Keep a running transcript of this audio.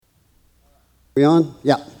We on?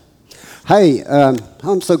 Yeah. Hey,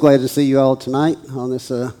 I'm so glad to see you all tonight on this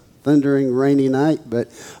thundering, rainy night. But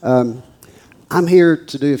I'm here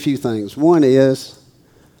to do a few things. One is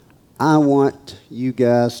I want you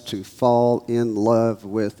guys to fall in love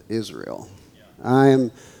with Israel.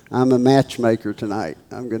 I'm a matchmaker tonight.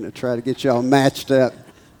 I'm going to try to get y'all matched up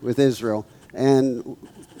with Israel. And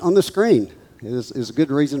on the screen is a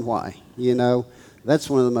good reason why. You know, that's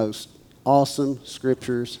one of the most awesome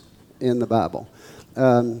scriptures in the Bible.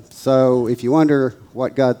 So if you wonder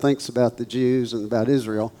what God thinks about the Jews and about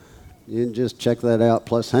Israel, you can just check that out,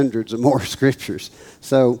 plus hundreds of more scriptures.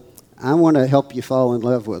 So I want to help you fall in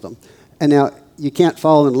love with them. And now, you can't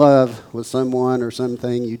fall in love with someone or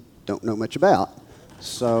something you don't know much about.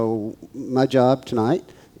 So my job tonight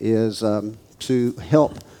is to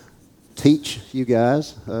help teach you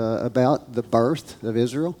guys about the birth of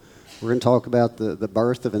Israel. We're going to talk about the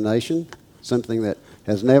birth of a nation, something that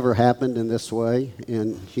has never happened in this way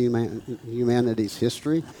in humanity's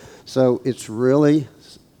history. So it's really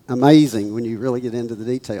amazing when you really get into the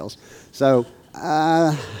details. So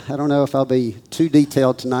I don't know if I'll be too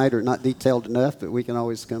detailed tonight or not detailed enough, but we can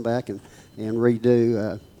always come back and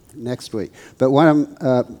redo next week. But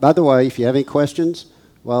by the way, if you have any questions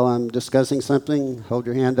while I'm discussing something, hold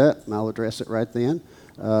your hand up and I'll address it right then.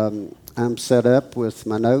 I'm set up with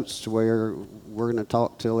my notes to where we're going to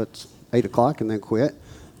talk till it's 8 o'clock and then quit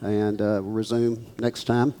and resume next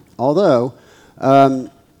time. Although,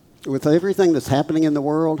 with everything that's happening in the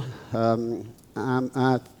world,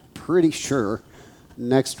 I'm pretty sure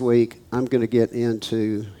next week I'm going to get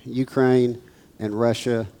into Ukraine and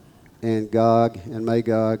Russia and Gog and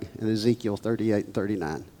Magog and Ezekiel 38 and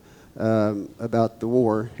 39 about the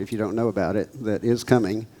war, if you don't know about it, that is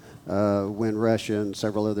coming when Russia and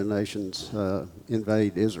several other nations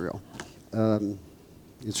invade Israel.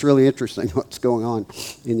 It's really interesting what's going on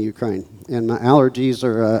in Ukraine. And my allergies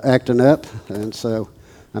are acting up, and so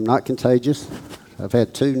I'm not contagious. I've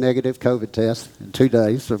had 2 negative COVID tests in 2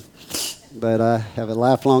 days, but I have a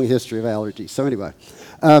lifelong history of allergies. So anyway,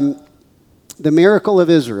 the miracle of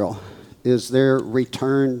Israel is their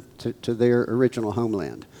return to their original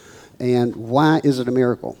homeland. And why is it a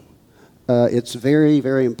miracle? It's very,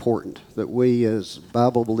 very important that we as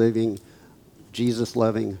Bible-believing,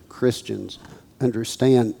 Jesus-loving Christians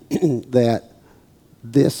understand that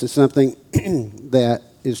this is something that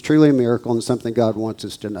is truly a miracle and something God wants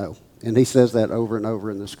us to know. And he says that over and over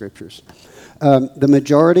in the scriptures. The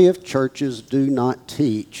majority of churches do not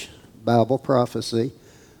teach Bible prophecy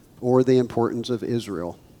or the importance of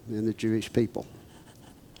Israel and the Jewish people.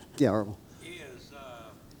 Yeah, Arvel. Is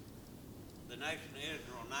the nation of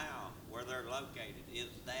Israel now, where they're located, is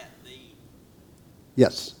that the...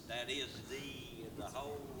 Yes. That is the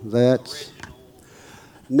whole That's... original...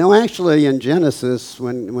 No, actually, in Genesis,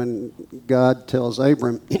 when God tells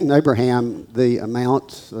Abraham the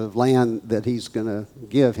amount of land that he's going to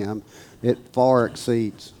give him, it far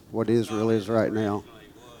exceeds what Israel is right now.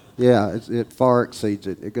 Yeah, it far exceeds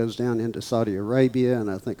it. It goes down into Saudi Arabia and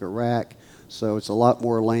I think Iraq, so it's a lot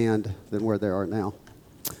more land than where they are now.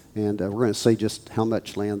 And we're going to see just how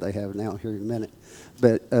much land they have now here in a minute.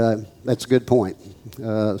 But that's a good point.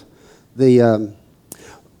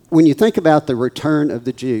 When you think about the return of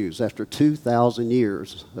the Jews after 2,000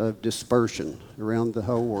 years of dispersion around the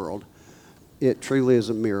whole world, it truly is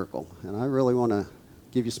a miracle. And I really want to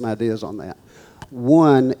give you some ideas on that.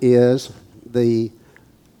 One is the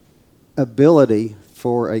ability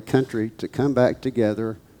for a country to come back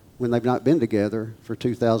together when they've not been together for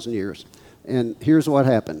 2,000 years. And here's what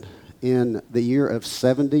happened. In the year of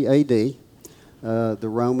 70 A.D., the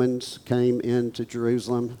Romans came into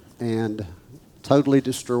Jerusalem and totally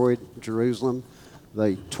destroyed Jerusalem.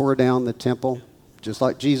 They tore down the temple, just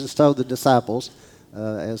like Jesus told the disciples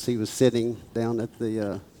as he was sitting down at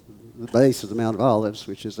the base of the Mount of Olives,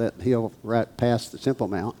 which is that hill right past the Temple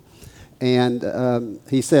Mount. And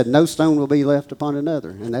he said, no stone will be left upon another.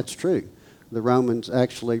 And that's true. The Romans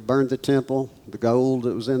actually burned the temple. The gold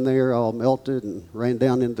that was in there all melted and ran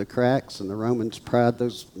down into the cracks. And the Romans pried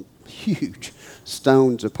those huge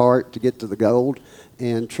stones apart to get to the gold.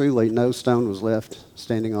 And truly, no stone was left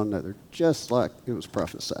standing on another, just like it was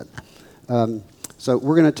prophesied. So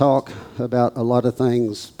we're going to talk about a lot of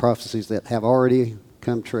things, prophecies that have already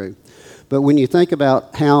come true. But when you think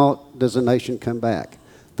about how does a nation come back,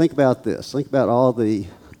 think about this. Think about all the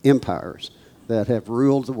empires that have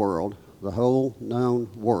ruled the world, the whole known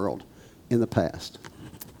world, in the past.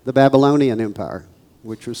 The Babylonian Empire,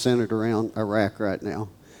 which was centered around Iraq right now,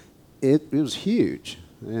 it was huge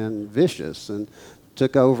and vicious and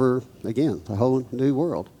took over, again, the whole new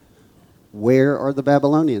world. Where are the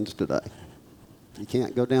Babylonians today? You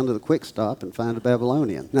can't go down to the Quick Stop and find a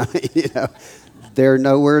Babylonian. You know, they're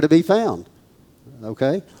nowhere to be found.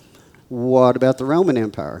 Okay? What about the Roman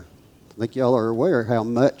Empire? I think y'all are aware how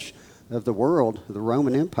much of the world the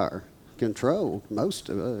Roman Empire controlled. Most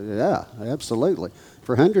of it, yeah, absolutely.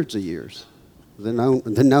 For hundreds of years. The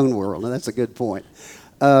known world. Now, that's a good point.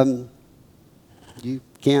 You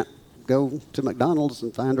can't go to McDonald's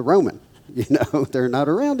and find a Roman. You know, they're not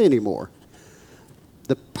around anymore.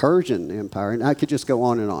 The Persian Empire, and I could just go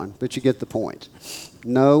on, but you get the point.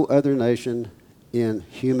 No other nation in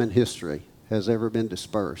human history has ever been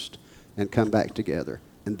dispersed and come back together,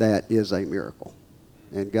 and that is a miracle.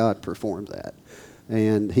 And God performed that.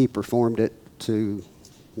 And he performed it to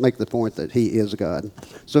make the point that he is God.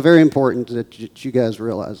 So very important that you guys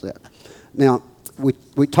realize that. Now,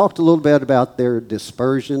 we talked a little bit about their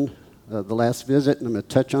dispersion the last visit, and I'm going to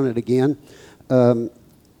touch on it again.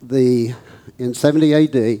 In 70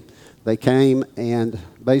 AD, they came and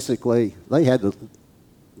basically they had to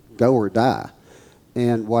go or die.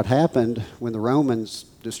 And what happened when the Romans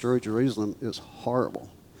destroyed Jerusalem is horrible.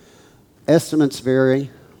 Estimates vary,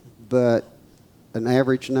 but an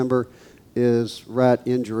average number is right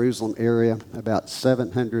in Jerusalem area, about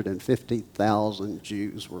 750,000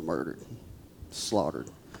 Jews were murdered, slaughtered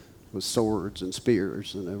with swords and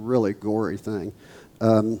spears, and a really gory thing.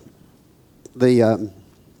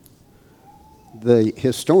 The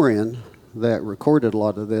historian that recorded a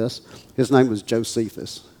lot of this, his name was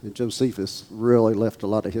Josephus. And Josephus really left a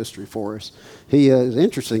lot of history for us. He is an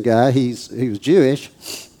interesting guy. He was Jewish,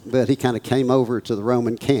 but he kind of came over to the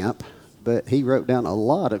Roman camp. But he wrote down a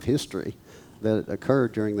lot of history that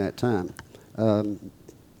occurred during that time.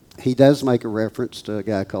 He does make a reference to a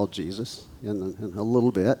guy called Jesus in a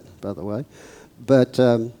little bit, by the way. But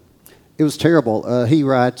it was terrible. He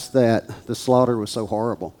writes that the slaughter was so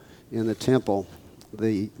horrible. In the temple,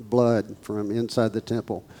 the blood from inside the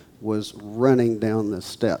temple was running down the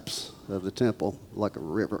steps of the temple like a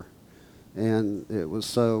river. And it was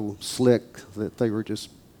so slick that they were just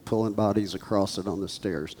pulling bodies across it on the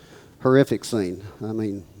stairs. Horrific scene. I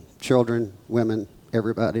mean, children, women,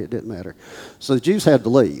 everybody, it didn't matter. So the Jews had to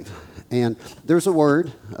leave. And there's a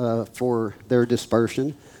word for their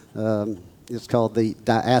dispersion. It's called the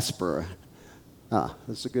diaspora.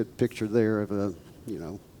 That's a good picture there of a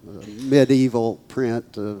medieval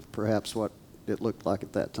print of perhaps what it looked like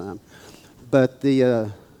at that time. But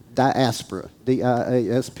the diaspora,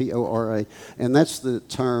 D-I-A-S-P-O-R-A, and that's the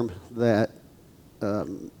term that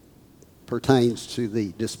pertains to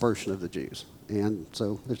the dispersion of the Jews. And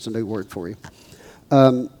so it's a new word for you.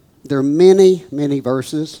 There are many, many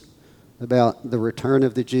verses about the return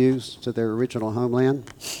of the Jews to their original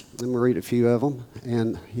homeland. Let me read a few of them.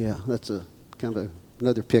 And yeah, that's a kind of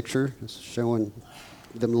another picture. It's showing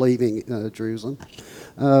them leaving Jerusalem.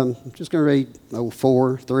 I'm just going to read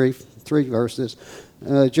three verses.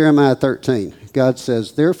 Jeremiah 13, God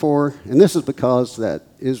says, therefore, and this is because that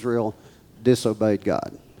Israel disobeyed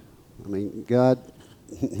God. I mean, God,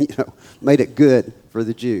 made it good for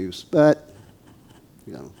the Jews, but,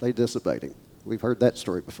 they disobeyed him. We've heard that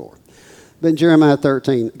story before. But in Jeremiah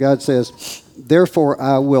 13, God says, therefore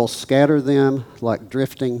I will scatter them like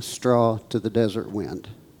drifting straw to the desert wind.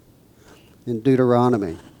 In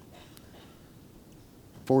Deuteronomy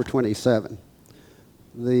 4:27,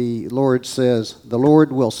 the Lord says, the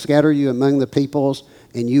Lord will scatter you among the peoples,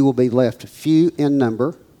 and you will be left few in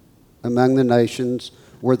number among the nations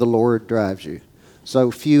where the Lord drives you. So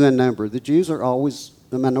few in number. The Jews are always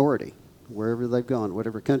a minority, wherever they've gone,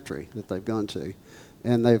 whatever country that they've gone to.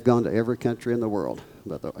 And they've gone to every country in the world,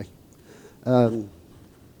 by the way.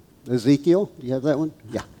 Ezekiel, do you have that one?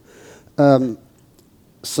 Yeah.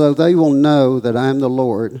 So they will know that I am the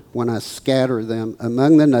Lord when I scatter them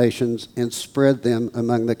among the nations and spread them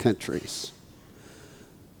among the countries.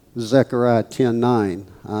 Zechariah 10:9,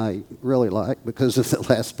 I really like because of the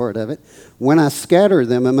last part of it. When I scatter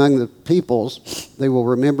them among the peoples, they will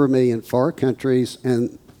remember me in far countries,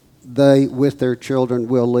 and they with their children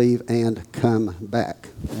will leave and come back.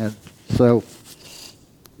 And so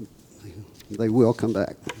they will come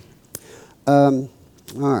back. All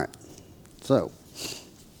right. So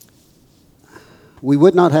we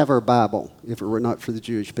would not have our Bible if it were not for the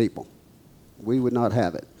Jewish people. We would not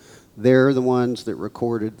have it. They're the ones that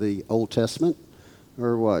recorded the Old Testament,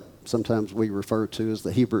 or what sometimes we refer to as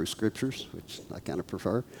the Hebrew Scriptures, which I kind of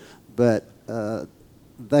prefer. But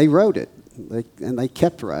they wrote it, and they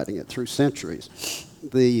kept writing it through centuries.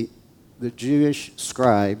 The Jewish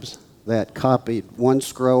scribes that copied one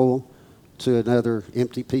scroll to another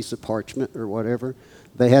empty piece of parchment or whatever,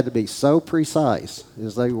 they had to be so precise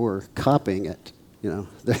as they were copying it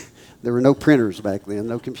There were no printers back then,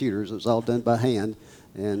 no computers. It was all done by hand,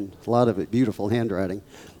 and a lot of it beautiful handwriting.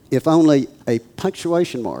 If only a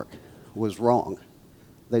punctuation mark was wrong,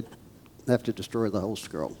 they'd have to destroy the whole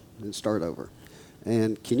scroll and start over.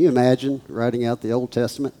 And can you imagine writing out the Old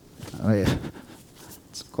Testament? Oh, yeah.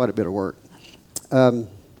 It's quite a bit of work.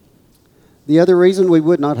 The other reason we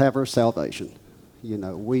would not have our salvation,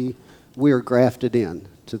 we are grafted in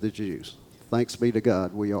to the Jews. Thanks be to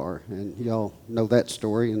God, we are. And y'all know that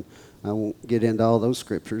story, and I won't get into all those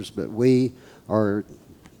scriptures, but we are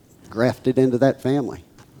grafted into that family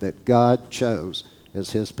that God chose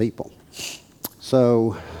as his people.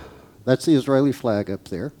 So that's the Israeli flag up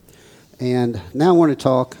there. And now I want to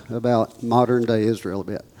talk about modern-day Israel a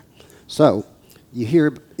bit. So you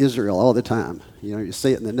hear Israel all the time. You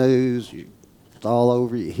see it in the news. It's all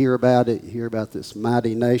over. You hear about it. You hear about this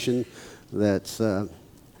mighty nation that's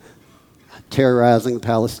terrorizing the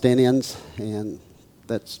Palestinians, and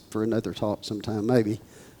that's for another talk sometime maybe.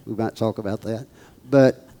 We might talk about that.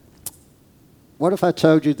 But what if I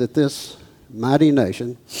told you that this mighty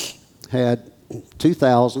nation had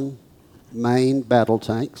 2,000 main battle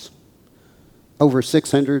tanks, over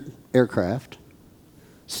 600 aircraft,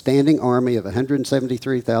 standing army of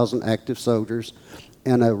 173,000 active soldiers,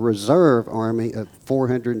 and a reserve army of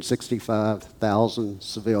 465,000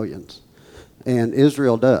 civilians? And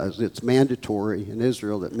Israel does. It's mandatory in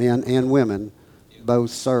Israel that men and women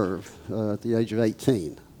both serve at the age of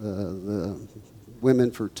 18. The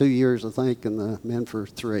women for 2 years, I think, and the men for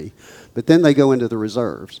 3. But then they go into the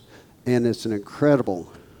reserves, and it's an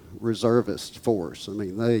incredible reservist force. I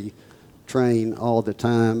mean, they train all the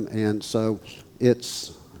time, and so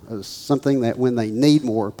it's something that when they need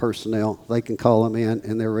more personnel, they can call them in,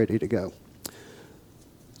 and they're ready to go.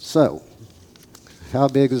 So, how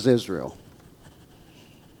big is Israel?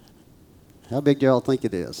 How big do y'all think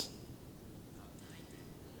it is?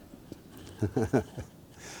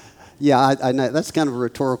 Yeah, I know. That's kind of a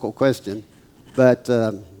rhetorical question. But,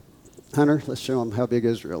 Hunter, let's show them how big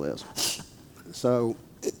Israel is. So,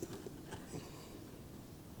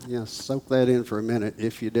 soak that in for a minute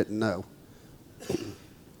if you didn't know.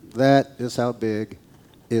 That is how big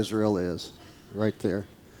Israel is, right there.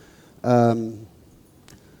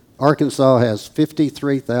 Arkansas has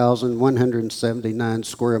 53,179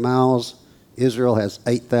 square miles. Israel has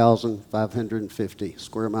 8,550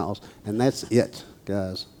 square miles. And that's it,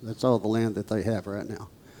 guys. That's all the land that they have right now.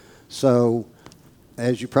 So,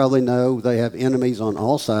 as you probably know, they have enemies on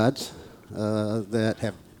all sides that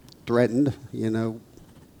have threatened,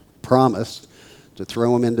 promised to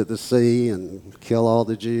throw them into the sea and kill all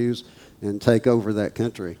the Jews and take over that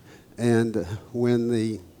country. And when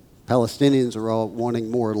the Palestinians are all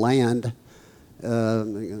wanting more land,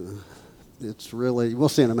 it's really, we'll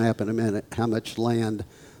see on a map in a minute how much land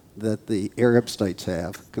that the Arab states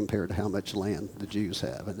have compared to how much land the Jews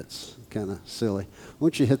have, and it's kind of silly. Why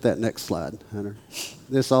don't you hit that next slide, Hunter?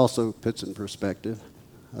 This also puts in perspective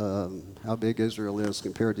how big Israel is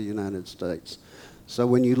compared to the United States. So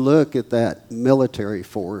when you look at that military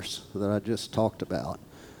force that I just talked about,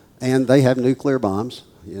 and they have nuclear bombs,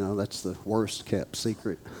 that's the worst kept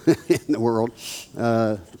secret in the world.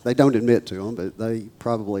 They don't admit to them, but they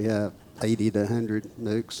probably have 80 to 100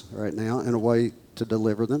 nukes right now and a way to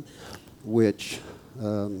deliver them, which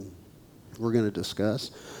we're going to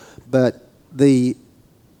discuss. But the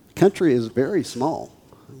country is very small.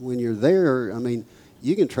 When you're there, I mean,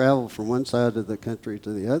 you can travel from one side of the country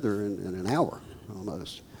to the other in an hour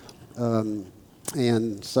almost.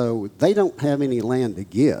 And so they don't have any land to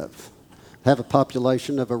give. Have a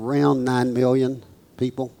population of around 9 million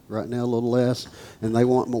people right now, a little less, and they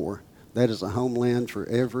want more. That is a homeland for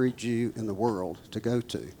every Jew in the world to go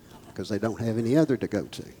to because they don't have any other to go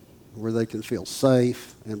to where they can feel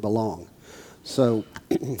safe and belong. So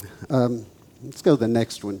let's go to the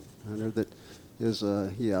next one. I know that is,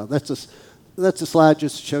 that's a slide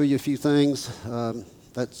just to show you a few things.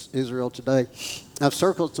 That's Israel today. I've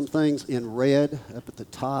circled some things in red up at the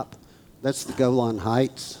top. That's the Golan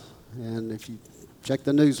Heights. And if you check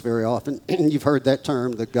the news very often, you've heard that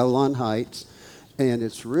term, the Golan Heights. And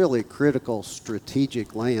it's really critical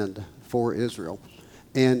strategic land for Israel.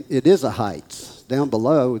 And it is a heights. Down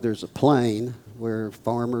below, there's a plain where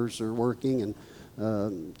farmers are working, and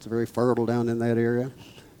it's very fertile down in that area.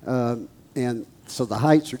 And so the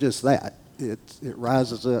heights are just that. It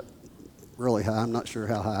rises up really high. I'm not sure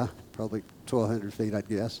how high, probably 1,200 feet, I'd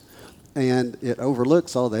guess. And it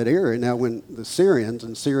overlooks all that area. Now, when the Syrians,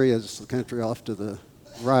 and Syria is the country off to the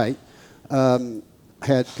right,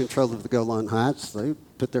 had control of the Golan Heights, they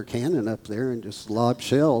put their cannon up there and just lobbed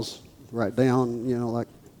shells right down,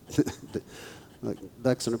 like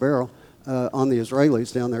ducks in a barrel, on the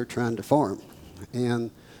Israelis down there trying to farm.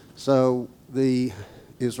 And so the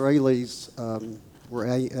Israelis were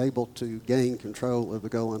able to gain control of the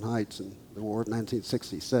Golan Heights in the war of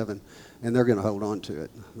 1967, and they're going to hold on to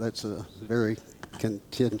it. That's a very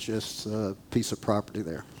contentious piece of property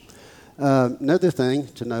there. Another thing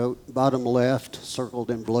to note, bottom left,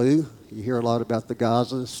 circled in blue, you hear a lot about the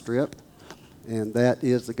Gaza Strip, and that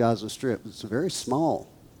is the Gaza Strip. It's a very small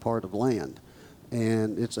part of land,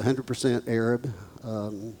 and it's 100% Arab.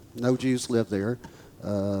 No Jews live there.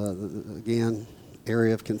 Again,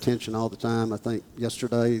 area of contention all the time. I think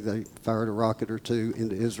yesterday they fired a rocket or two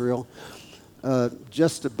into Israel.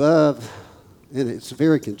 Just above, and it's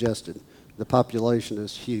very congested. The population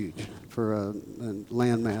is huge for a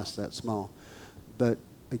landmass that small. But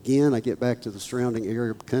again, I get back to the surrounding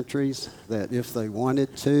Arab countries that if they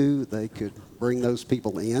wanted to, they could bring those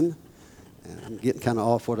people in. And I'm getting kind of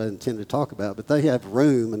off what I intend to talk about, but they have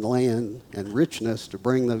room and land and richness to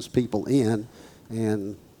bring those people in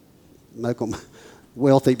and make them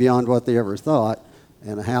wealthy beyond what they ever thought,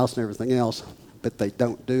 and a house and everything else. But they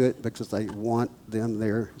don't do it because they want them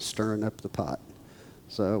there stirring up the pot.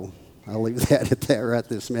 So I'll leave that at that right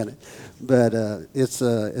this minute. But it's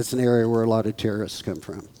an area where a lot of terrorists come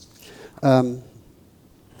from.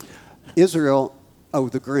 Israel,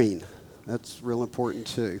 the green. That's real important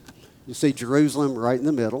too. You see Jerusalem right in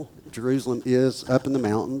the middle. Jerusalem is up in the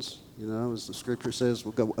mountains. You know, as the scripture says,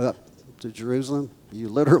 we'll go up to Jerusalem. You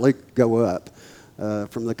literally go up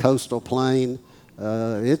from the coastal plain.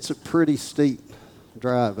 It's a pretty steep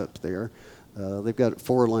drive up there. They've got it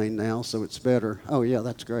 4-lane now, so it's better. Oh, yeah,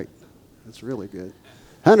 that's great. That's really good.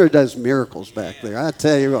 Hunter does miracles back there. I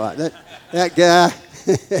tell you what, that guy,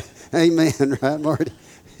 amen, right, Marty?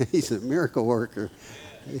 He's a miracle worker.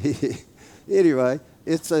 Anyway,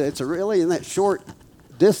 it's a really, in that short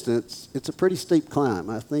distance, it's a pretty steep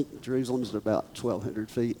climb. I think Jerusalem's at about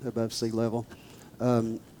 1,200 feet above sea level.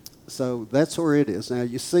 So that's where it is. Now,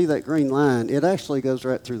 you see that green line, it actually goes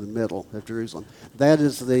right through the middle of Jerusalem. That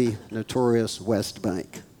is the notorious West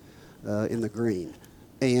Bank in the green.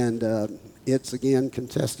 And it's, again,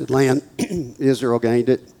 contested land. Israel gained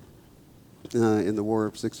it in the War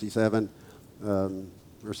of 67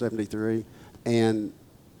 or 73. And,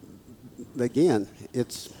 again,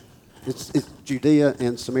 it's Judea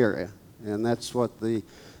and Samaria. And that's what the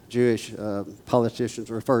Jewish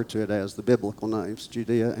politicians refer to it as, the biblical names,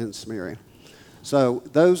 Judea and Samaria. So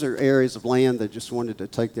those are areas of land that I just wanted to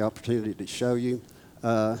take the opportunity to show you.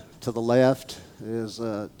 To the left is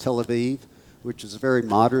Tel Aviv, which is a very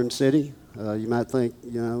modern city. You might think,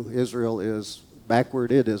 Israel is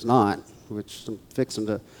backward. It is not, which I'm fixing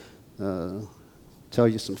to tell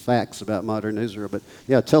you some facts about modern Israel. But,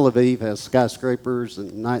 yeah, Tel Aviv has skyscrapers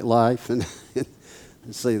and nightlife. And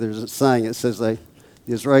see, there's a saying, it says the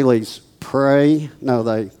Israelis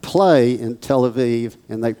they play in Tel Aviv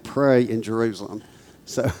and they pray in Jerusalem.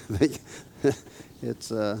 So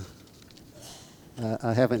it's I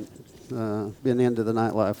haven't been into the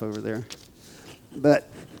nightlife over there. But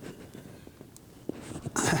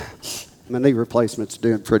my knee replacement's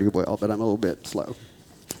doing pretty well, but I'm a little bit slow.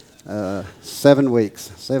 7 weeks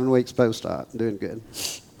post-op, doing good.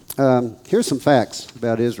 Here's some facts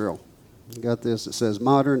about Israel. You got this, it says,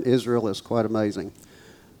 modern Israel is quite amazing.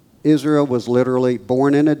 Israel was literally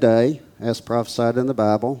born in a day, as prophesied in the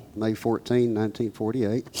Bible, May 14,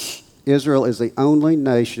 1948. Israel is the only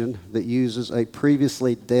nation that uses a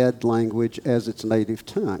previously dead language as its native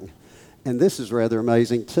tongue. And this is rather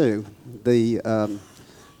amazing, too. The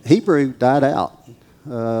Hebrew died out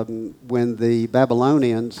when the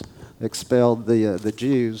Babylonians expelled the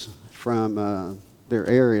Jews from their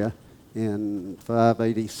area in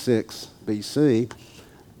 586 B.C.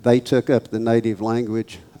 They took up the native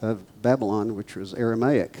language of Babylon, which was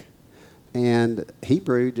Aramaic. And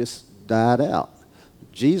Hebrew just died out.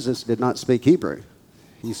 Jesus did not speak Hebrew.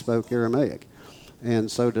 He spoke Aramaic. And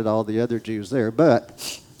so did all the other Jews there.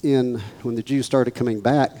 But when the Jews started coming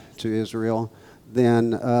back to Israel,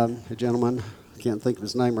 then a gentleman, I can't think of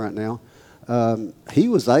his name right now, he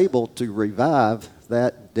was able to revive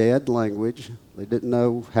that dead language. They didn't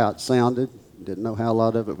know how it sounded, didn't know how a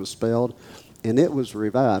lot of it was spelled, and it was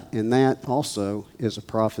revived. And that also is a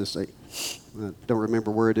prophecy. I don't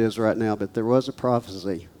remember where it is right now, but there was a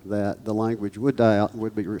prophecy that the language would die out and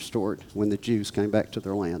would be restored when the Jews came back to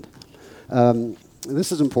their land.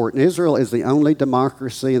 This is important. Israel is the only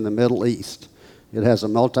democracy in the Middle East. It has a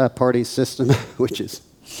multi-party system, which is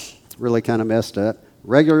really kind of messed up.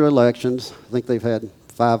 Regular elections. I think they've had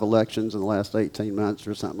 5 elections in the last 18 months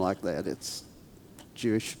or something like that. It's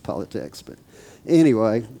Jewish politics. But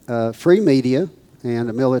anyway, free media and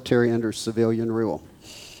a military under civilian rule.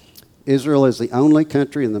 Israel is the only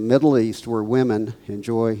country in the Middle East where women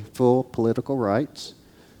enjoy full political rights.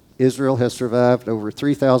 Israel has survived over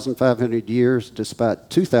 3,500 years despite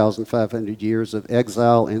 2,500 years of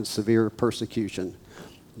exile and severe persecution.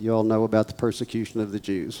 You all know about the persecution of the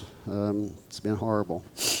Jews. It's been horrible.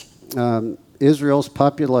 Israel's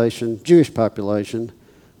population, Jewish population,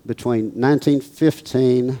 between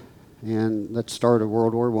 1915 and the start of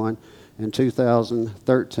World War I and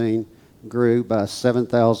 2013 grew by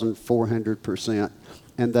 7,400%,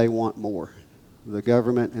 and they want more. The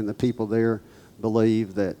government and the people there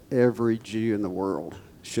believe that every Jew in the world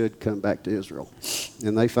should come back to Israel,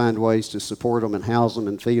 and they find ways to support them and house them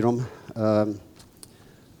and feed them.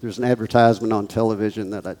 There's an advertisement on television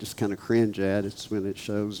that I just kind of cringe at. It's when it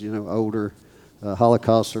shows, older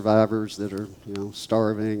Holocaust survivors that are,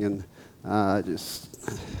 starving, and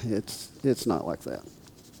it's not like that.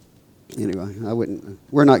 Anyway,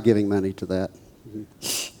 we're not giving money to that.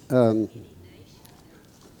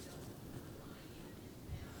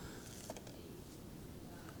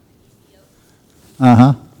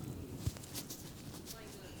 Uh-huh.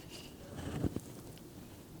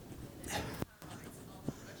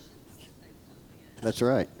 That's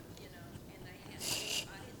right.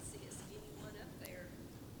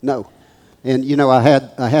 No. And, I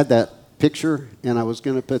had that picture, and I was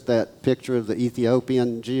going to put that picture of the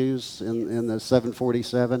Ethiopian Jews in the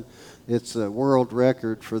 747. It's a world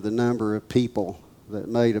record for the number of people that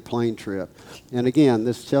made a plane trip. And again,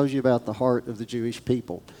 this tells you about the heart of the Jewish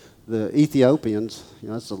people. The Ethiopians,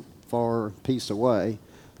 that's a far piece away,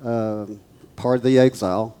 part of the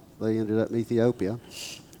exile. They ended up in Ethiopia.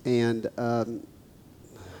 And it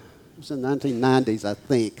was in the 1990s, I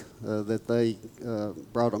think, that they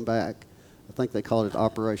brought them back. I think they called it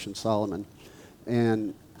Operation Solomon.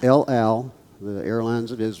 And El Al, the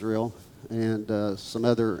Airlines of Israel, and some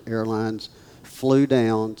other airlines flew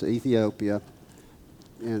down to Ethiopia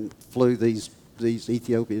and flew these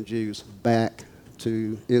Ethiopian Jews back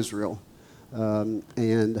to Israel.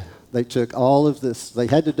 And they took all of this. They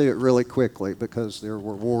had to do it really quickly because there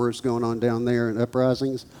were wars going on down there and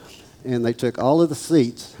uprisings. And they took all of the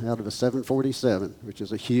seats out of a 747, which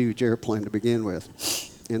is a huge airplane to begin with,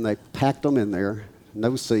 and they packed them in there,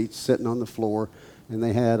 no seats, sitting on the floor, and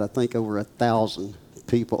they had, I think, over 1,000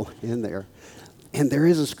 people in there. And there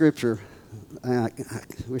is a scripture, I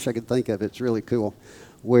wish I could think of it, it's really cool,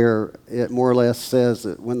 where it more or less says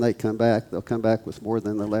that when they come back, they'll come back with more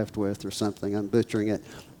than they left with or something. I'm butchering it.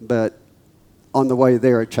 But on the way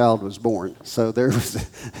there, a child was born. So there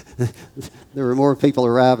were more people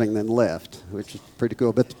arriving than left, which is pretty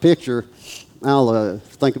cool. But the picture, I'll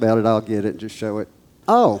think about it, I'll get it and just show it.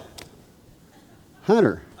 Oh,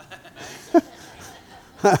 Hunter.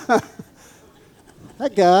 That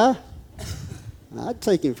guy, I'd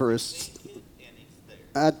take him for a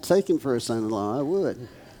son-in-law, I would.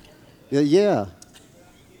 Yeah.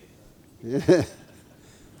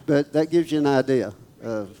 But that gives you an idea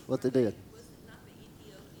of what they did.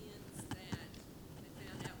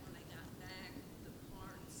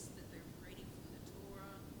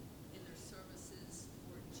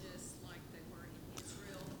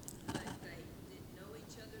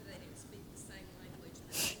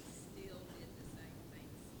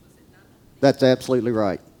 That's absolutely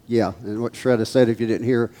right. Yeah, and what Shredda said, if you didn't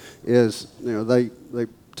hear, is they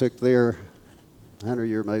took their, Hunter,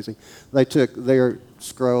 you're amazing. They took their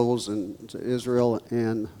scrolls to Israel,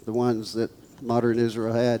 and the ones that modern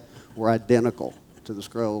Israel had were identical to the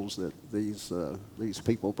scrolls that these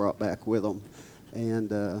people brought back with them.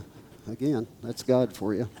 And again, that's God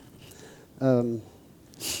for you. The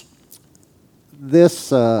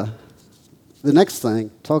next thing,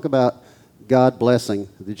 talk about God blessing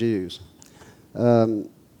the Jews.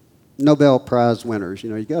 Nobel Prize winners.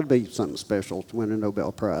 You got to be something special to win a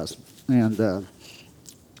Nobel Prize. And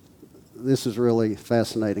this is really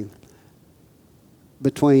fascinating.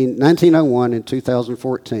 Between 1901 and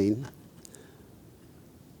 2014,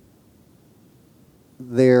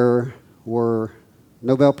 there were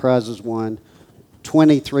Nobel Prizes won.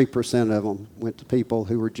 23% of them went to people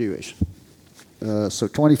who were Jewish. So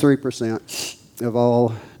 23% of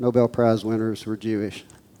all Nobel Prize winners were Jewish.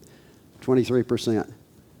 23%.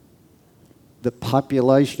 The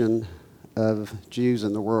population of Jews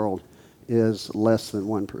in the world is less than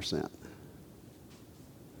 1%.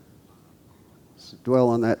 So dwell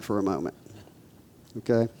on that for a moment.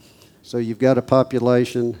 Okay? So you've got a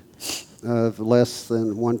population of less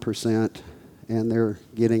than 1%, and they're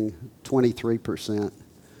getting 23%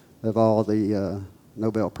 of all the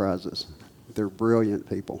Nobel Prizes. They're brilliant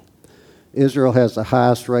people. Israel has the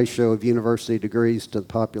highest ratio of university degrees to the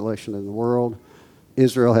population in the world.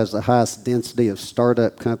 Israel has the highest density of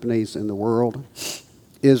startup companies in the world.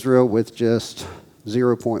 Israel, with just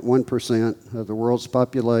 0.1% of the world's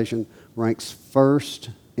population, ranks first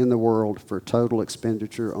in the world for total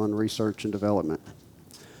expenditure on research and development.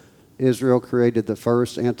 Israel created the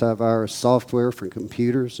first antivirus software for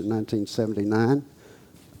computers in 1979.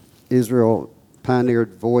 Israel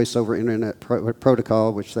pioneered voice over internet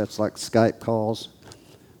protocol, which that's like Skype calls.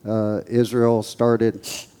 Israel started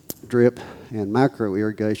drip and micro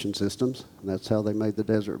irrigation systems. That's how they made the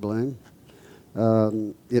desert bloom.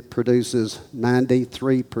 It produces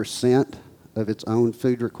 93% of its own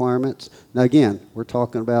food requirements. Now again, we're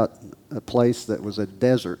talking about a place that was a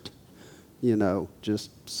desert,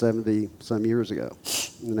 just 70 some years ago,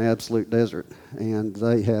 an absolute desert. And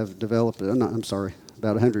they have developed,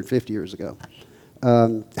 about 150 years ago.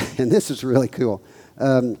 And this is really cool.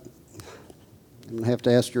 I'm going to have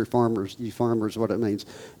to ask you farmers what it means.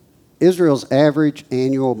 Israel's average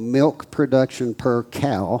annual milk production per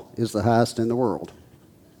cow is the highest in the world.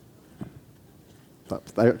 But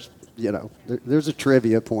there's a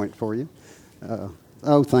trivia point for you.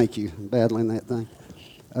 Oh, thank you. I'm battling that thing.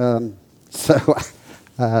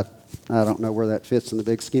 I don't know where that fits in the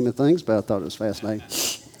big scheme of things, but I thought it was fascinating.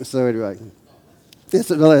 So anyway,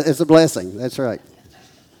 it's a blessing. That's right.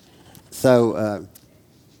 So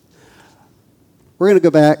we're going to go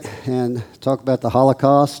back and talk about the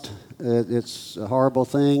Holocaust. It's a horrible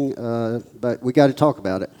thing, but we got to talk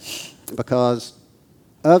about it because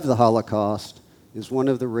of the Holocaust is one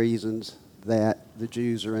of the reasons that the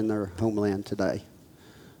Jews are in their homeland today.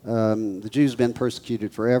 The Jews have been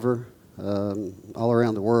persecuted forever, all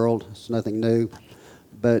around the world. It's nothing new.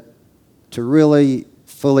 But to really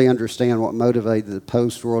fully understand what motivated the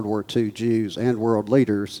post-World War II Jews and world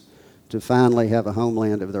leaders to finally have a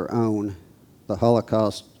homeland of their own, the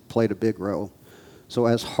Holocaust played a big role. So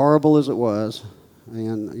as horrible as it was,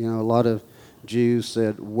 and a lot of Jews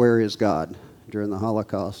said, "Where is God?" during the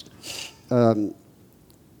Holocaust,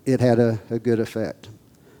 it had a good effect.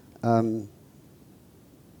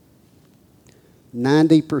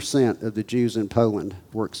 90% of the Jews in Poland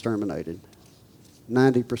were exterminated.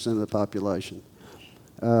 90% of the population.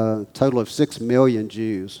 A total of 6 million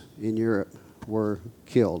Jews in Europe were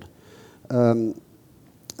killed.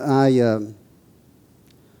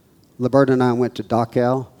 Liberta and I went to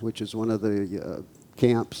Dachau, which is one of the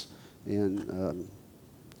camps in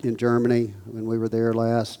Germany when we were there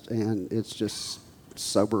last, and it's just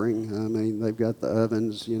sobering. I mean, they've got the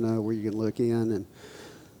ovens, where you can look in, and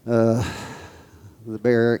the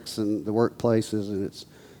barracks and the workplaces, and it's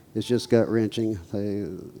just gut-wrenching. They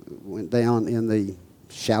went down in the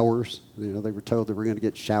showers. They were told they were going to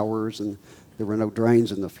get showers, and there were no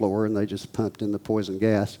drains in the floor, and they just pumped in the poison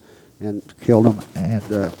gas and killed them, and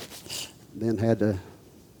then had to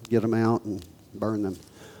get them out and burn them.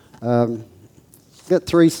 Got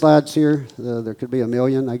 3 slides here. There could be a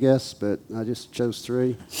million, I guess, but I just chose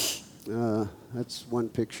 3. That's one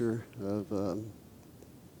picture of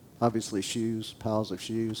obviously shoes, piles of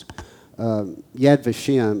shoes. Yad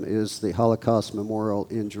Vashem is the Holocaust memorial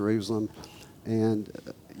in Jerusalem, and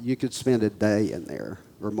you could spend a day in there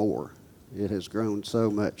or more. It has grown so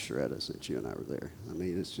much, Sharetta, since you and I were there. I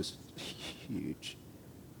mean, it's just huge.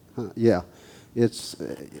 Yeah, it's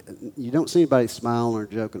you don't see anybody smiling or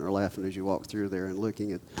joking or laughing as you walk through there and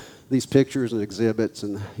looking at these pictures and exhibits,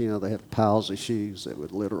 and they have piles of shoes that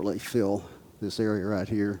would literally fill this area right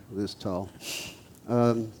here, this tall.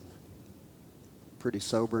 Pretty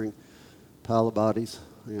sobering pile of bodies,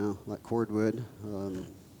 like cordwood.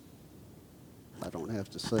 I don't have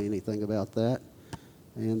to say anything about that.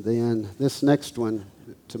 And then this next one,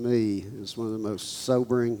 to me, is one of the most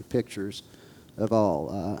sobering pictures of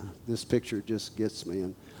all. This picture just gets me,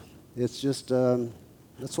 and it's just,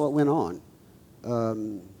 that's what went on.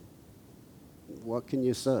 What can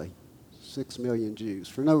you say? 6 million Jews,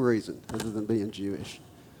 for no reason other than being Jewish.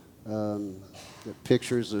 Got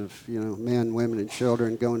pictures of, men, women, and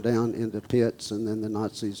children going down into pits, and then the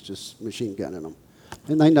Nazis just machine gunning them.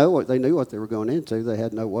 And they knew what they were going into. They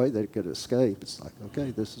had no way they could escape. It's like, okay,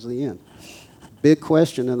 this is the end. Big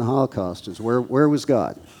question in the Holocaust is where was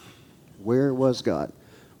God? Where was God?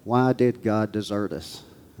 Why did God desert us?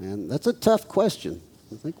 And that's a tough question.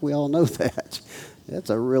 I think we all know that. That's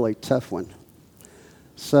a really tough one.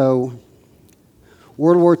 So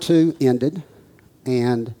World War II ended,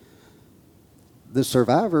 and the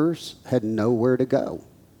survivors had nowhere to go.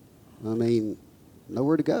 I mean,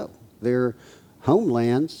 nowhere to go. Their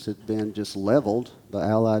homelands had been just leveled by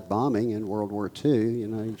Allied bombing in World War II.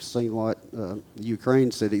 You've seen what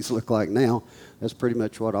Ukraine cities look like now. That's pretty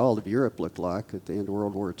much what all of Europe looked like at the end of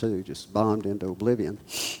World War II, just bombed into oblivion.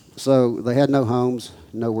 So they had no homes,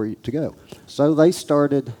 nowhere to go. So they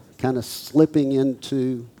started kind of slipping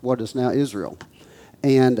into what is now Israel.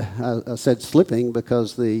 And I said slipping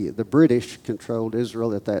because the British controlled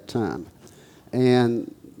Israel at that time.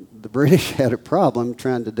 And the British had a problem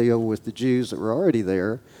trying to deal with the Jews that were already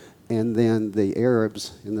there and then the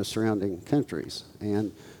Arabs in the surrounding countries.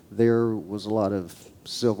 And there was a lot of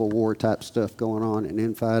Civil War type stuff going on and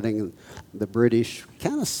infighting. And the British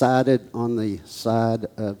kind of sided on the side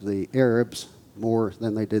of the Arabs more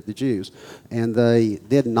than they did the Jews. And they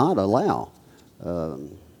did not allow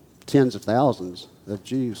tens of thousands of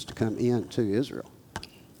Jews to come into Israel.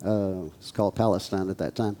 It's called Palestine at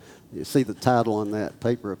that time. You see the title on that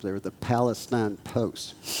paper up there, the Palestine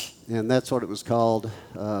Post. And that's what it was called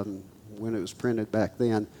when it was printed back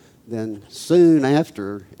then. Then soon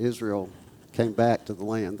after Israel came back to the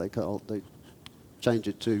land, they changed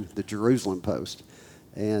it to the Jerusalem Post.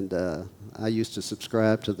 And I used to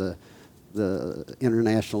subscribe to the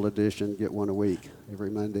international edition, get one a week every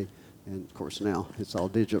Monday. And of course now it's all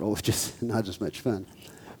digital, which is not as much fun.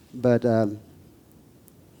 But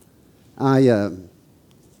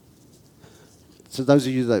so those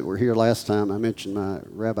of you that were here last time, I mentioned my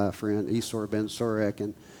rabbi friend, Esor Ben Sorek,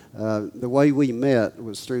 and the way we met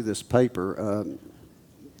was through this paper.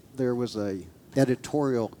 There was a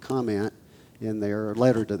editorial comment in there, a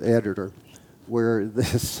letter to the editor, where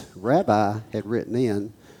this rabbi had written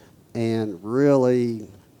in and really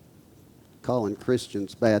calling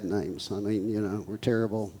Christians bad names. I mean, we're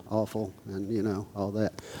terrible, awful, and, all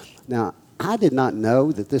that. Now, I did not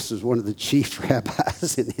know that this was one of the chief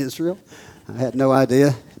rabbis in Israel. I had no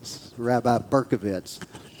idea. It's Rabbi Berkovitz.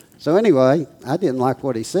 So anyway, I didn't like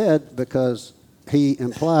what he said because he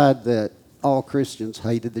implied that all Christians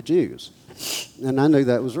hated the Jews. And I knew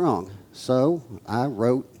that was wrong. So I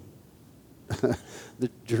wrote the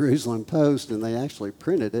Jerusalem Post, and they actually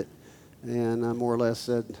printed it. And I more or less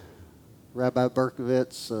said, Rabbi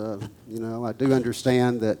Berkovitz, I do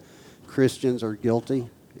understand that Christians are guilty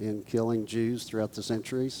in killing Jews throughout the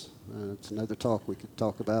centuries. It's another talk we could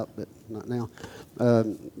talk about, but not now.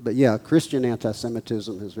 But yeah, Christian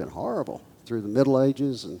anti-Semitism has been horrible through the Middle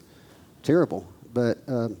Ages and terrible. But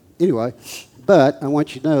anyway, but I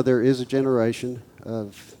want you to know there is a generation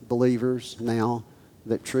of believers now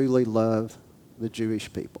that truly love the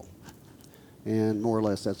Jewish people. And more or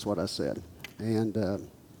less that's what I said. And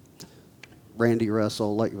Randy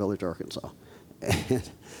Russell, Lake Village, Arkansas. And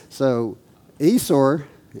so Esor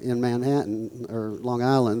in Manhattan or Long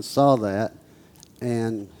Island saw that,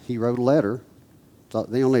 and he wrote a letter.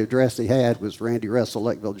 Thought the only address he had was Randy Russell,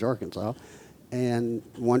 Lake Village, Arkansas, and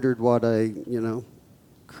wondered what a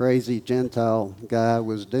crazy Gentile guy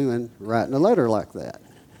was doing writing a letter like that.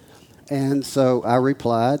 And so I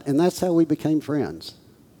replied, and that's how we became friends,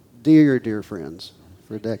 dear, dear friends,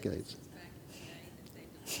 for decades.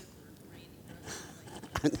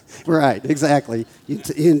 Right, exactly. You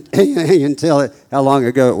can tell it how long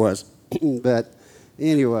ago it was. But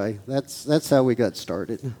anyway, that's how we got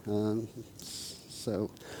started.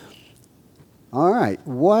 So, all right.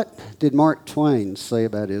 What did Mark Twain say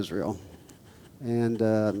about Israel?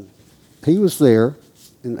 And he was there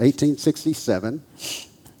in 1867,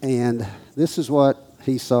 and this is what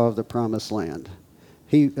he saw of the Promised Land.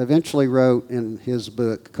 He eventually wrote in his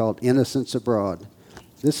book called Innocents Abroad.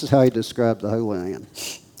 This is how he described the Holy Land.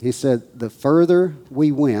 He said, the further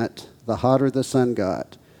we went, the hotter the sun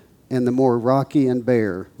got, and the more rocky and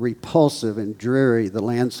bare, repulsive and dreary the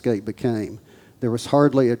landscape became. There was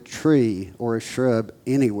hardly a tree or a shrub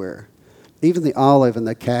anywhere. Even the olive and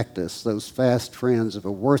the cactus, those fast friends of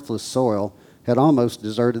a worthless soil, had almost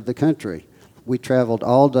deserted the country. We traveled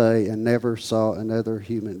all day and never saw another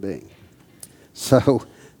human being. So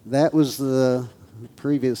that was the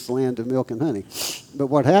previous land of milk and honey. But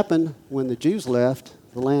what happened when the Jews left,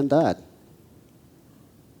 the land died.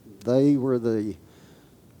 They were the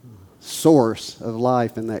source of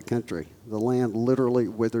life in that country. The land literally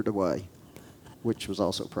withered away, which was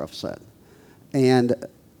also prophesied. And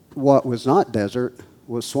what was not desert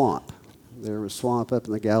was swamp. There was swamp up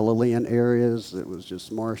in the Galilean areas. It was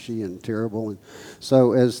just marshy and terrible. And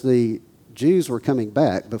so as the Jews were coming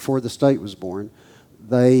back, before the state was born,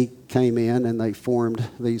 they came in and they formed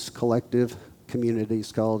these collective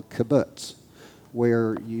communities called kibbutz,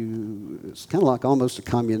 where it's kind of like almost a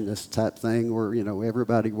communist type thing where,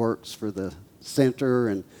 everybody works for the center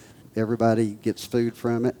and everybody gets food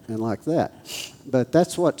from it and like that. But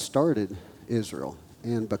that's what started Israel.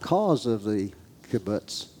 And because of the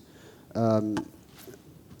kibbutz,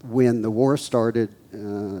 when the war started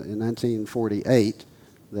in 1948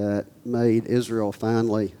 that made Israel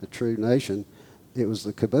finally a true nation, it was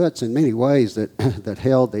the kibbutz in many ways that, that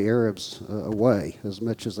held the Arabs away as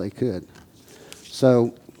much as they could.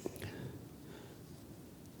 So,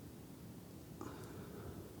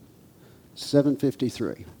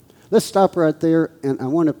 $7.53. Let's stop right there, and I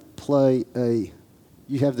want to play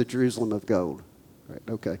you have the Jerusalem of Gold. Right,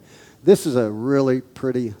 okay. This is a really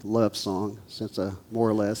pretty love song, more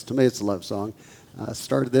or less, to me it's a love song. I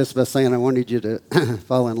started this by saying I wanted you to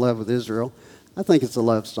fall in love with Israel. I think it's a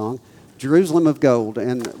love song. Jerusalem of Gold,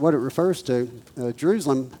 and what it refers to,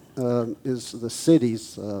 Jerusalem is the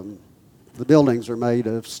cities. The buildings are made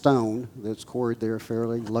of stone that's quarried there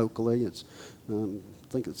fairly locally. It's, I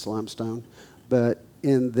think it's limestone. But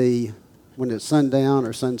when it's sundown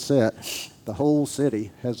or sunset, the whole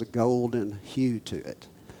city has a golden hue to it.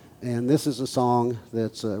 And this is a song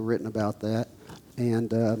that's written about that.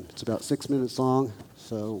 And it's about 6 minutes long.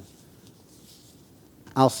 So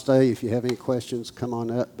I'll stay. If you have any questions, come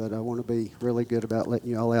on up. But I want to be really good about letting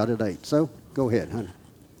you all out at 8. So go ahead, honey.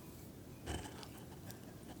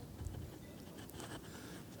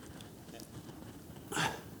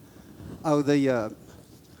 Oh,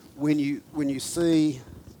 when you see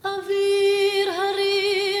אוויר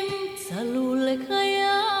הרים צלול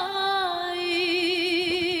כיין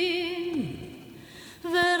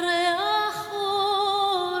וריח אורנים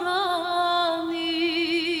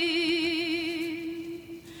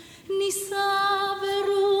נישא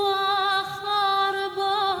ברוח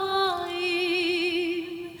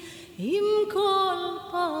ארבעים עם כל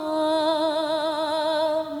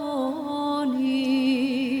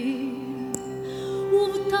פעמונים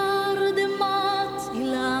ובתרדמת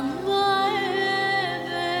אילן ואבן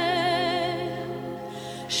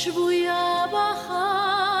שבויה בחלומה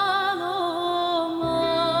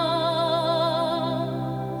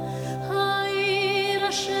העיר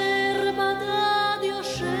אשר בדד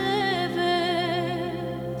יושבת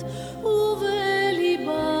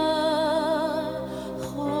ובליבה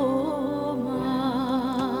חומה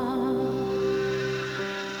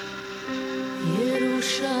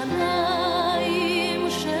ירושלים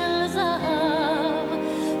של זהב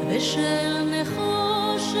ושל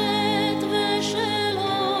נחושת ושל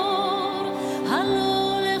אור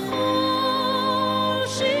הלא לכל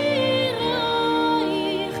שירייך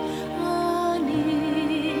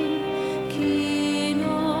אני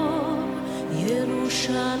כינור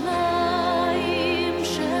ירושלים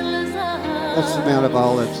של זהב that's the Mount of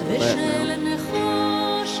Olives in the ושל background.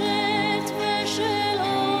 נחושת ושל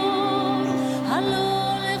אור הלא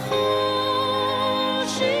לכל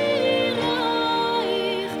שירייך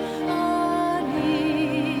אני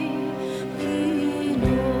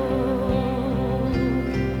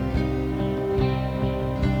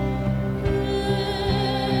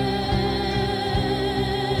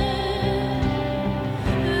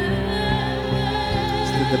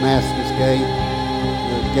It's the Damascus Gate,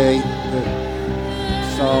 the gate that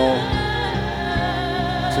Saul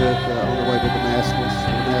took on the way to Damascus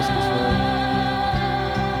Road.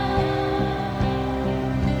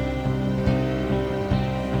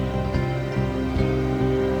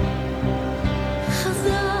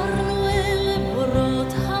 חזרנו אל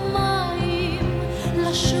בורות המים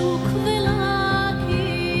לשוק ולכיכר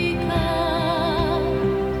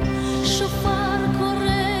שופר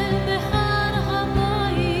קורא בהר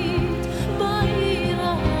הבית בעיר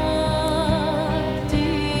העתיקה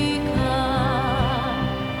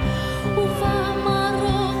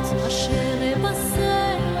ובמרות אשר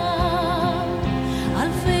בסלע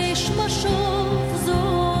אלפי שמשות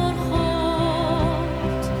זורחות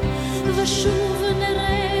ושוב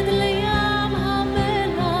נרד לים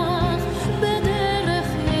המלח בדרך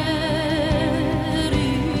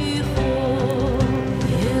יריחו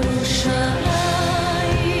ירושלים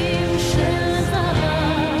של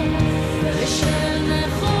זהב ושל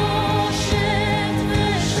נחושת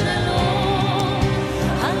ושל אור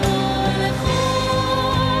הלא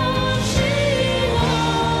לכל שירייך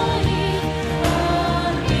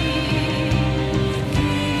אני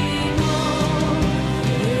כינור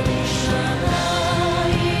ירושלים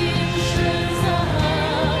של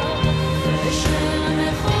זהב ושל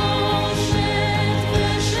נחושת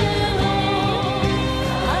ושל אור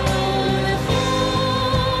הלא לכל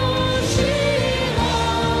שירייך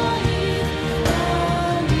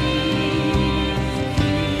אני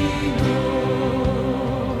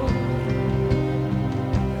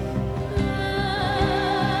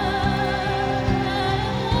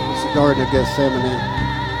It's the Garden of Gethsemane,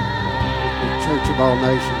 the Church of All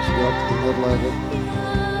Nations built in the middle of it.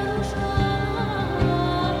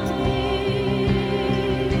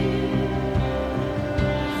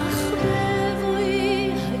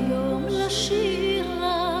 בואי היום לשיר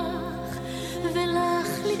לך ולך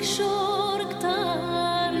לקשור כתר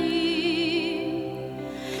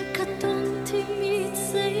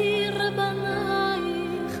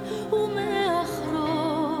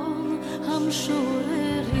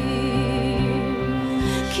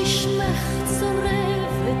כי שמך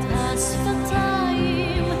צורב את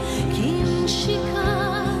השפתיים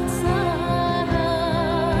כנשיקת זהב.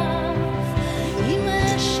 אם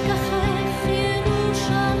אשכחך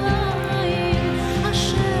ירושלים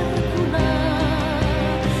אשר כולה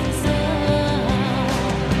זהב.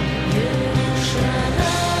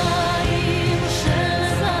 ירושלים של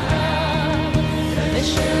זהב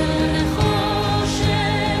ושל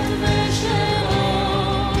נחושת ושל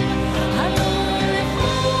אור, הלא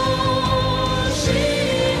לכל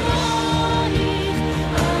שירייך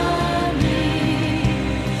אני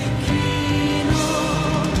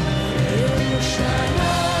קינות. ירושלים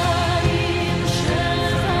של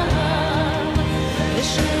זהב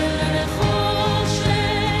ושל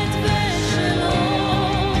נחושת ושל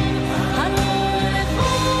אור, הלא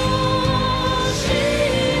לכל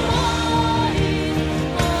שירייך אני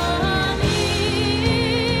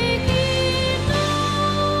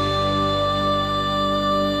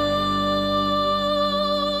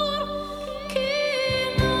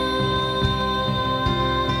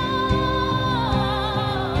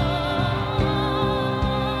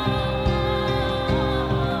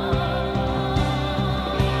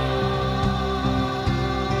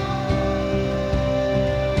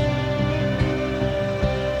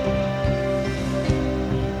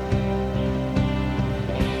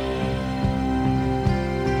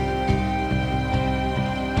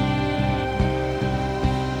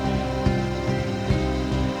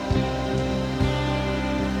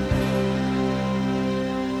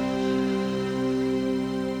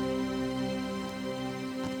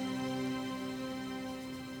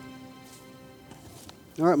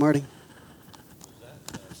All right, Marty. Is that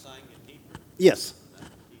sang in Hebrew? Yes.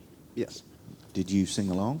 Yes. Did you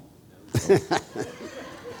sing along?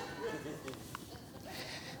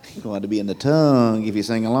 You want to be in the tongue if you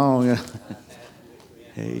sing along.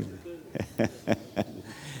 Amen.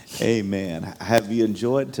 Amen. Have you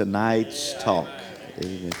enjoyed tonight's talk?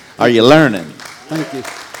 Amen. Are you learning? Thank you.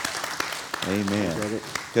 Amen. Enjoyed it.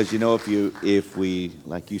 Because if we,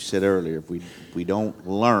 like you said earlier, if we don't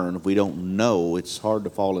learn, if we don't know, it's hard to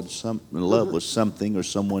fall in love with something or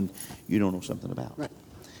someone you don't know something about. Right.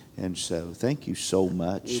 And so, thank you so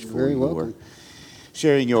much You're for very your welcome.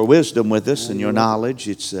 sharing your wisdom with us and You're your welcome. knowledge.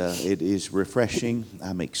 It is refreshing.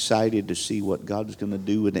 I'm excited to see what God is going to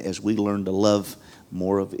do as we learn to love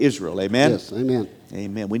more of Israel. Amen. Yes, amen.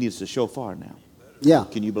 Amen. We need the shofar now. Yeah.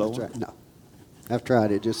 Can you blow That's one? right. No. I've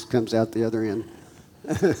tried. It just comes out the other end.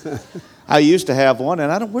 I used to have one,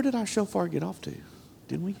 and I don't. Where did our shofar get off to?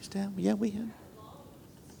 Didn't we used to have? Yeah, we had.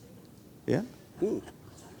 Yeah.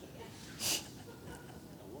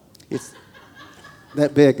 It's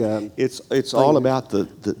That big. it's all about the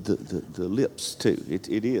lips too. It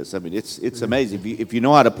is. I mean, it's amazing if you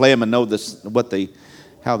know how to play them and know this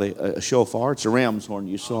how they shofar. It's a ram's horn.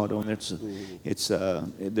 You saw it on there.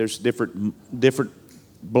 There's different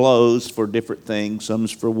blows for different things.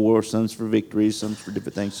 Some's for war, some's for victory, some's for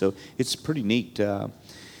different things. So it's a pretty neat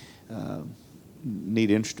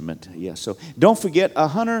instrument. Yeah. So don't forget,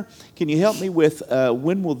 Hunter. Can you help me with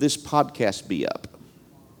when will this podcast be up?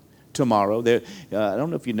 Tomorrow. I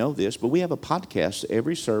don't know if you know this, but we have a podcast.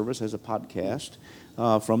 Every service has a podcast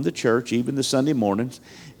from the church, even the Sunday mornings.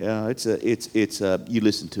 You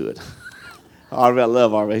listen to it. I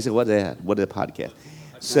love our. He said, "What's that? What is a podcast?"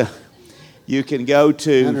 So you can go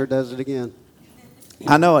to. Hunter does it again.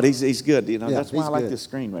 I know it. He's good. You know Yeah, that's why I he's like good. this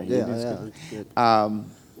screen right here. Yeah, It's yeah, good.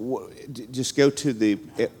 it's good. Just go to the.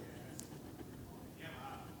 If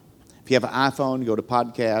you have an iPhone, go to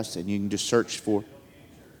podcast, and you can just search for.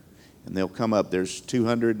 And they'll come up. There's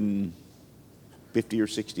 250 or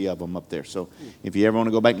 60 of them up there. So if you ever want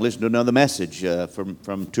to go back and listen to another message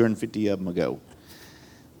from 250 of them ago,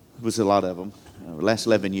 it was a lot of them. Last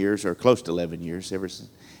 11 years or close to 11 years ever since.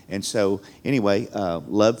 And so anyway,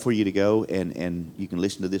 love for you to go and you can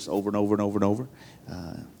listen to this over and over and over and over.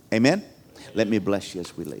 Amen. Let me bless you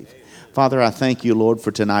as we leave. Father, I thank you, Lord,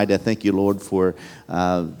 for tonight. I thank you, Lord, for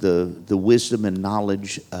the wisdom and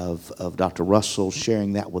knowledge of Dr. Russell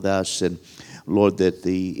sharing that with us. And, Lord, that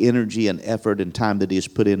the energy and effort and time that he has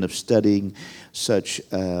put in of studying such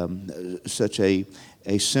a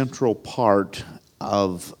central part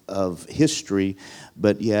of history,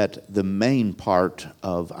 but yet the main part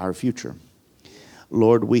of our future.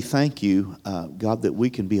 Lord, we thank you, God, that we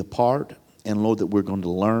can be a part, and, Lord, that we're going to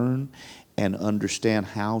learn and understand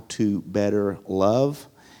how to better love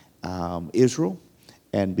Israel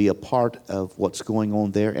and be a part of what's going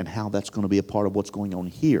on there and how that's going to be a part of what's going on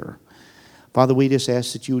here. Father, we just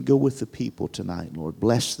ask that you would go with the people tonight, Lord.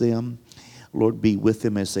 Bless them. Lord, be with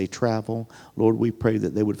them as they travel. Lord, we pray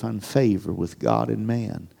that they would find favor with God and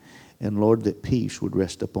man. And Lord, that peace would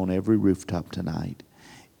rest upon every rooftop tonight.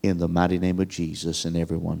 In the mighty name of Jesus. And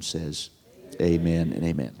everyone says, amen and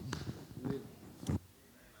amen.